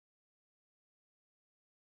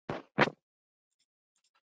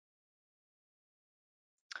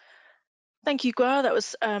 Thank you, Gwawr. That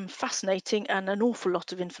was fascinating and an awful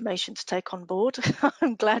lot of information to take on board.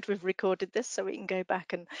 I'm glad we've recorded this so we can go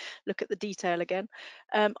back and look at the detail again.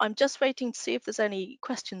 I'm just waiting to see if there's any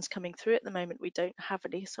questions coming through. At the moment, we don't have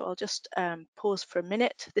any, so I'll just pause for a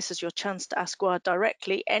minute. This is your chance to ask Gwawr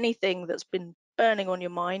directly anything that's been burning on your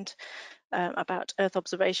mind about Earth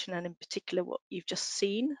observation, and in particular what you've just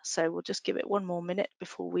seen. So we'll just give it 1 more minute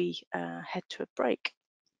before we head to a break.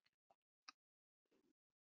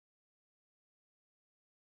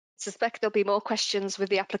 Suspect there'll be more questions with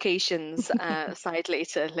the applications side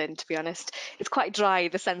later, Lynn, to be honest. It's quite dry,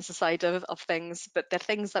 the sensor side of things, but they're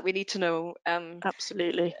things that we need to know.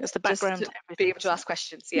 Absolutely, it's the background just to everything. Be able to ask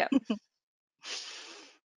questions, yeah.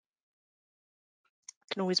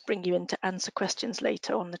 Can always bring you in to answer questions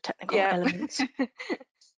later on the technical elements.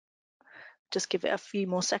 Just give it a few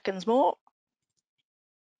more seconds more.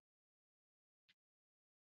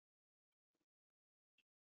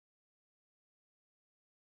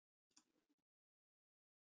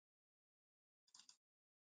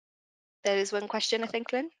 There is one question, I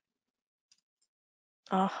think, Lynn.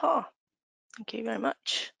 Aha, thank you very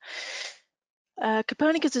much.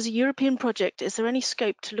 Copernicus is a European project. Is there any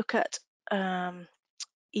scope to look at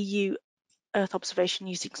EU Earth observation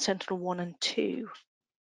using Sentinel-1 and 2?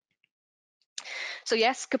 So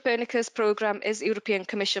yes, Copernicus programme is a European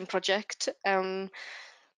Commission project,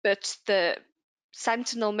 but the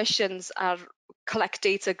Sentinel missions collect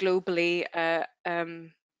data globally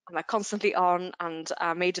and are constantly on and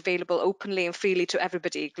are made available openly and freely to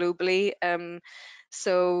everybody globally.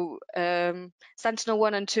 So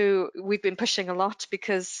Sentinel-1 and 2, we've been pushing a lot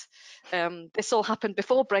because this all happened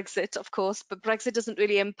before Brexit, of course, but Brexit doesn't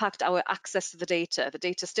really impact our access to the data. The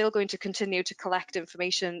data is still going to continue to collect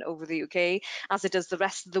information over the UK as it does the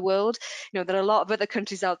rest of the world. You know, there are a lot of other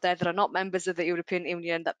countries out there that are not members of the European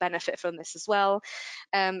Union that benefit from this as well.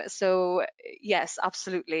 So yes,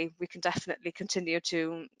 absolutely, we can definitely continue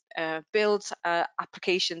to build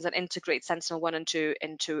applications and integrate Sentinel-1 and 2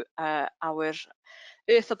 into our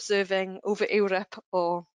Earth observing over Europe,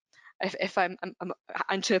 or if I'm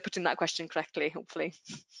interpreting that question correctly, hopefully.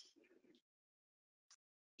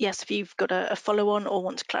 Yes, if you've got a follow-on or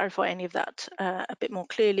want to clarify any of that a bit more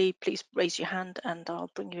clearly, please raise your hand and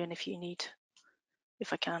I'll bring you in if you need,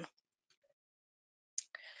 if I can.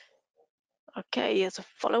 Okay, as a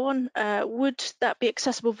follow-on, would that be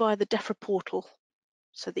accessible via the DEFRA portal?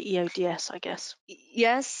 So the EODS, I guess.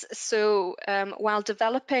 Yes, so while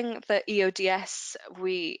developing the EODS,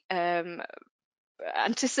 we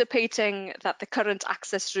anticipating that the current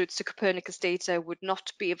access routes to Copernicus data would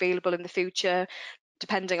not be available in the future,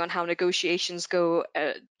 depending on how negotiations go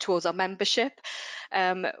towards our membership.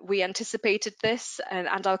 We anticipated this,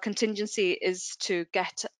 and our contingency is to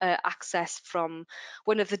get access from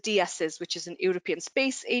one of the DSs, which is an European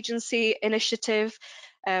Space Agency initiative.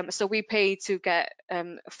 So we pay to get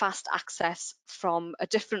fast access from a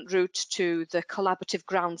different route to the collaborative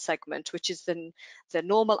ground segment, which is the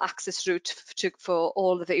normal access route for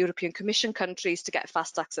all of the European Commission countries to get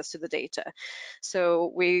fast access to the data.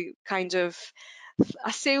 So we kind of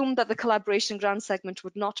assumed that the collaboration ground segment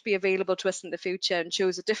would not be available to us in the future and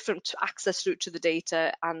chose a different access route to the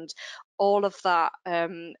data, and all of that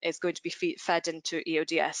is going to be fed into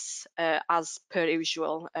EODS as per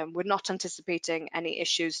usual. We're not anticipating any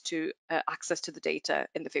issues to access to the data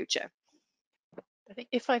in the future. I think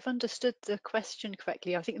if I've understood the question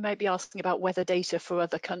correctly, I think they might be asking about weather data for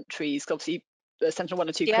other countries. Obviously, Sentinel-1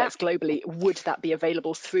 and 2 collects globally. Would that be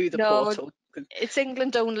available through the portal? It's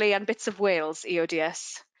England only and bits of Wales,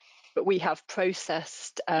 EODS. But we have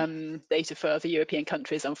processed data for other European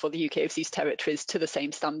countries and for the UK overseas territories to the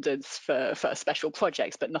same standards for special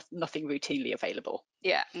projects, but nothing routinely available.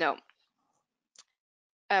 Yeah, no.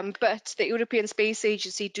 But the European Space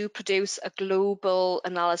Agency do produce a global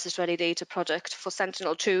analysis-ready data product for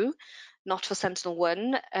Sentinel-2, not for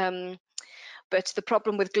Sentinel-1. But the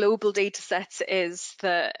problem with global data sets is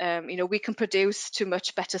that we can produce to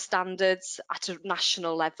much better standards at a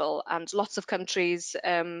national level, and lots of countries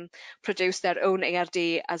produce their own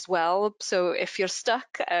ARD as well. So if you're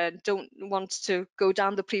stuck and don't want to go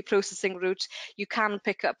down the pre-processing route, you can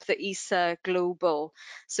pick up the ESA Global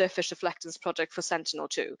Surface Reflectance Project for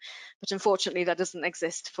Sentinel-2. But unfortunately, that doesn't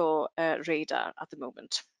exist for radar at the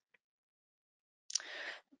moment.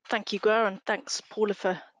 Thank you, Gwawr, and thanks, Paula,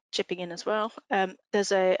 for chipping in as well.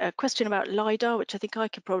 There's a question about LiDAR, which I think I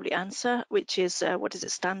could probably answer, which is what does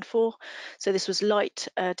it stand for? So this was light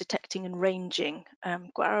detecting and ranging.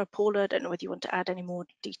 Gwawr, Paula, I don't know whether you want to add any more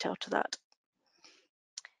detail to that.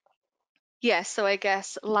 Yes, so I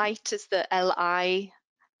guess light is the LI,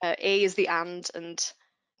 A is the and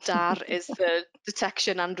DAR is the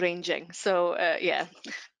detection and ranging. So yeah.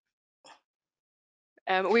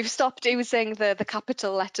 We've stopped using the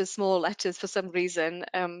capital letters, small letters for some reason,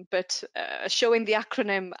 but showing the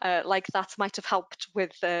acronym like that might have helped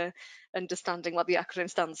with understanding what the acronym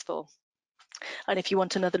stands for. And if you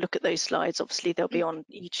want another look at those slides, obviously they'll be on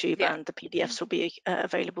YouTube, and the PDFs will be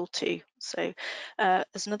available too. So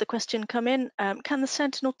there's another question come in. Can the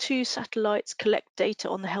Sentinel-2 satellites collect data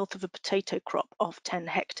on the health of a potato crop of 10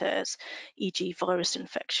 hectares, e.g. virus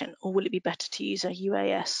infection, or will it be better to use a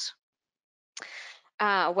UAS?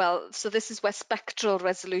 Well, so this is where spectral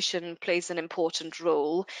resolution plays an important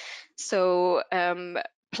role. So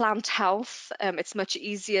plant health, it's much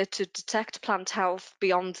easier to detect plant health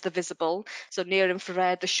beyond the visible. So near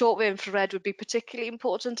infrared, the short-wave infrared would be particularly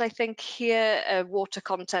important, I think. Here, water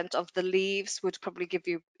content of the leaves would probably give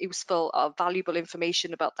you useful or valuable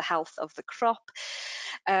information about the health of the crop.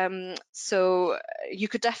 So you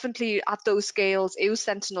could definitely, at those scales, use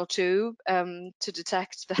Sentinel-2 to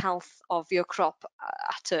detect the health of your crop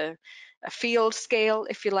at a field scale,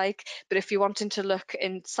 if you like. But if you're wanting to look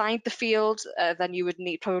inside the field, then you would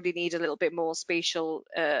probably need a little bit more spatial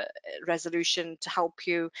resolution to help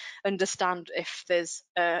you understand if there's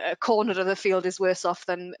a corner of the field is worse off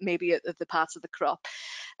than maybe the parts of the crop.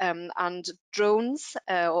 And drones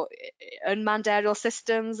or unmanned aerial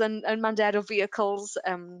systems and unmanned aerial vehicles,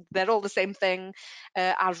 they're all the same thing,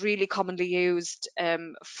 are really commonly used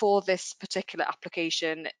for this particular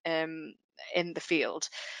application in the field.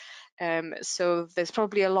 So there's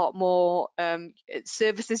probably a lot more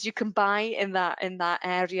services you can buy in that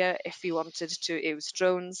area if you wanted to use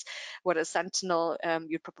drones. Whereas Sentinel,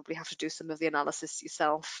 you'd probably have to do some of the analysis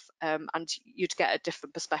yourself, and you'd get a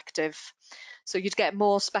different perspective. So you'd get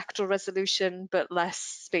more spectral resolution, but less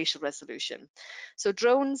spatial resolution. So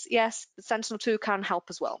drones, yes, the Sentinel-2 can help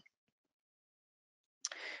as well.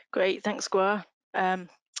 Great, thanks, Gwawr.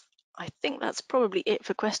 I think that's probably it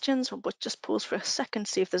for questions. We'll just pause for a second,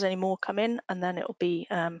 see if there's any more come in, and then it'll be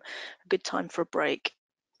a good time for a break.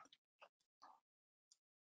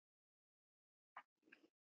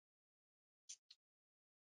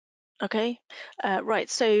 Okay, right,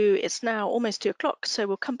 so it's now almost 2 o'clock, so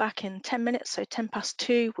we'll come back in 10 minutes, so 10 past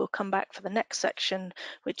 2, we'll come back for the next section,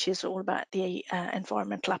 which is all about the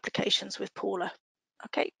environmental applications with Paula.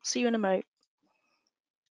 Okay, see you in a mo.